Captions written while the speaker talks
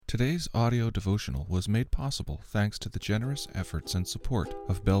Today's audio devotional was made possible thanks to the generous efforts and support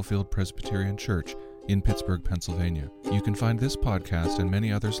of Bellefield Presbyterian Church in Pittsburgh, Pennsylvania. You can find this podcast and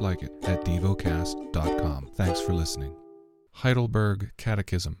many others like it at Devocast.com. Thanks for listening. Heidelberg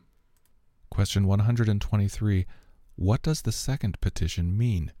Catechism. Question 123. What does the second petition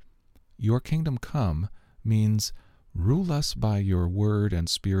mean? Your kingdom come means rule us by your word and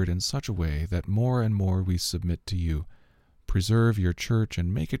spirit in such a way that more and more we submit to you. Preserve your church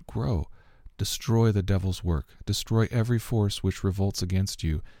and make it grow. Destroy the devil's work. Destroy every force which revolts against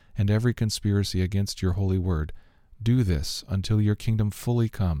you and every conspiracy against your holy word. Do this until your kingdom fully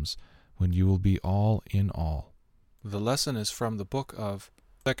comes, when you will be all in all. The lesson is from the book of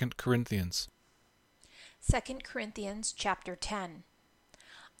 2 Corinthians. 2 Corinthians chapter 10.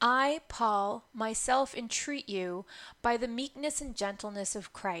 I, Paul, myself entreat you by the meekness and gentleness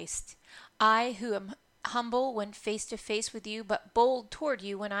of Christ. I, who am humble when face to face with you, but bold toward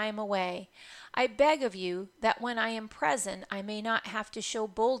you when I am away. I beg of you that when I am present I may not have to show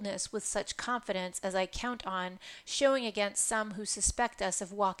boldness with such confidence as I count on showing against some who suspect us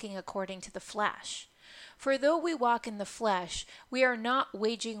of walking according to the flesh. For though we walk in the flesh, we are not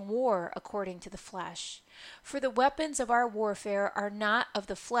waging war according to the flesh. For the weapons of our warfare are not of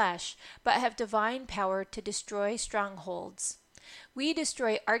the flesh, but have divine power to destroy strongholds. We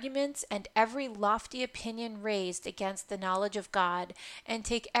destroy arguments and every lofty opinion raised against the knowledge of God, and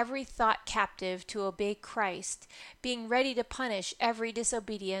take every thought captive to obey Christ, being ready to punish every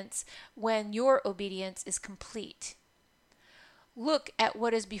disobedience when your obedience is complete. Look at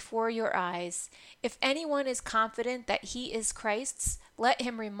what is before your eyes. If anyone is confident that he is Christ's, let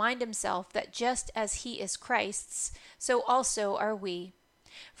him remind himself that just as he is Christ's, so also are we.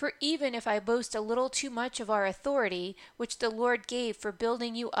 For even if I boast a little too much of our authority, which the Lord gave for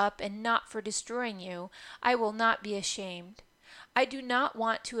building you up and not for destroying you, I will not be ashamed. I do not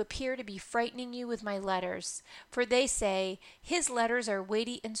want to appear to be frightening you with my letters, for they say, his letters are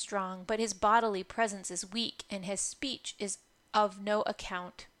weighty and strong, but his bodily presence is weak, and his speech is of no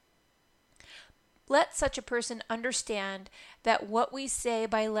account. Let such a person understand that what we say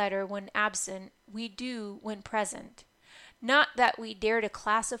by letter when absent, we do when present. Not that we dare to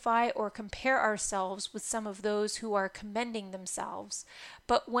classify or compare ourselves with some of those who are commending themselves,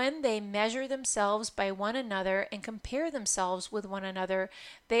 but when they measure themselves by one another and compare themselves with one another,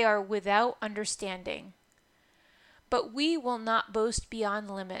 they are without understanding. But we will not boast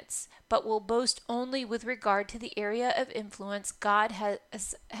beyond limits, but will boast only with regard to the area of influence God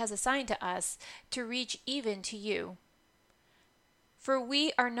has assigned to us to reach even to you. For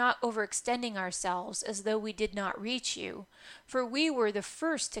we are not overextending ourselves as though we did not reach you, for we were the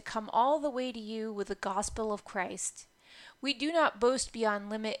first to come all the way to you with the gospel of Christ. We do not boast beyond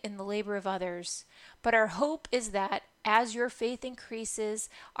limit in the labor of others, but our hope is that, as your faith increases,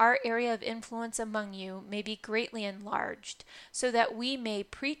 our area of influence among you may be greatly enlarged, so that we may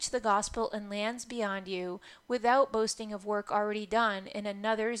preach the gospel in lands beyond you without boasting of work already done in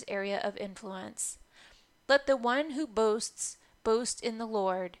another's area of influence. Let the one who boasts boast in the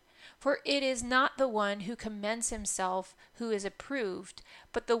Lord, for it is not the one who commends himself who is approved,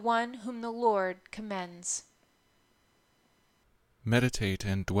 but the one whom the Lord commends. Meditate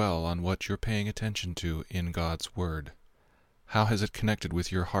and dwell on what you're paying attention to in God's Word. How has it connected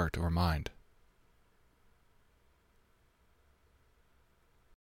with your heart or mind?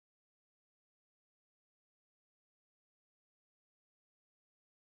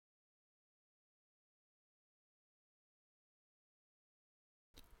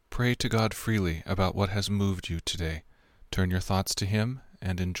 Pray to God freely about what has moved you today. Turn your thoughts to Him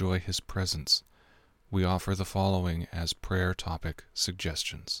and enjoy His presence. We offer the following as prayer topic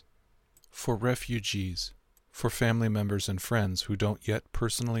suggestions. For refugees, for family members and friends who don't yet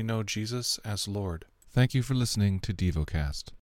personally know Jesus as Lord. Thank you for listening to Devocast.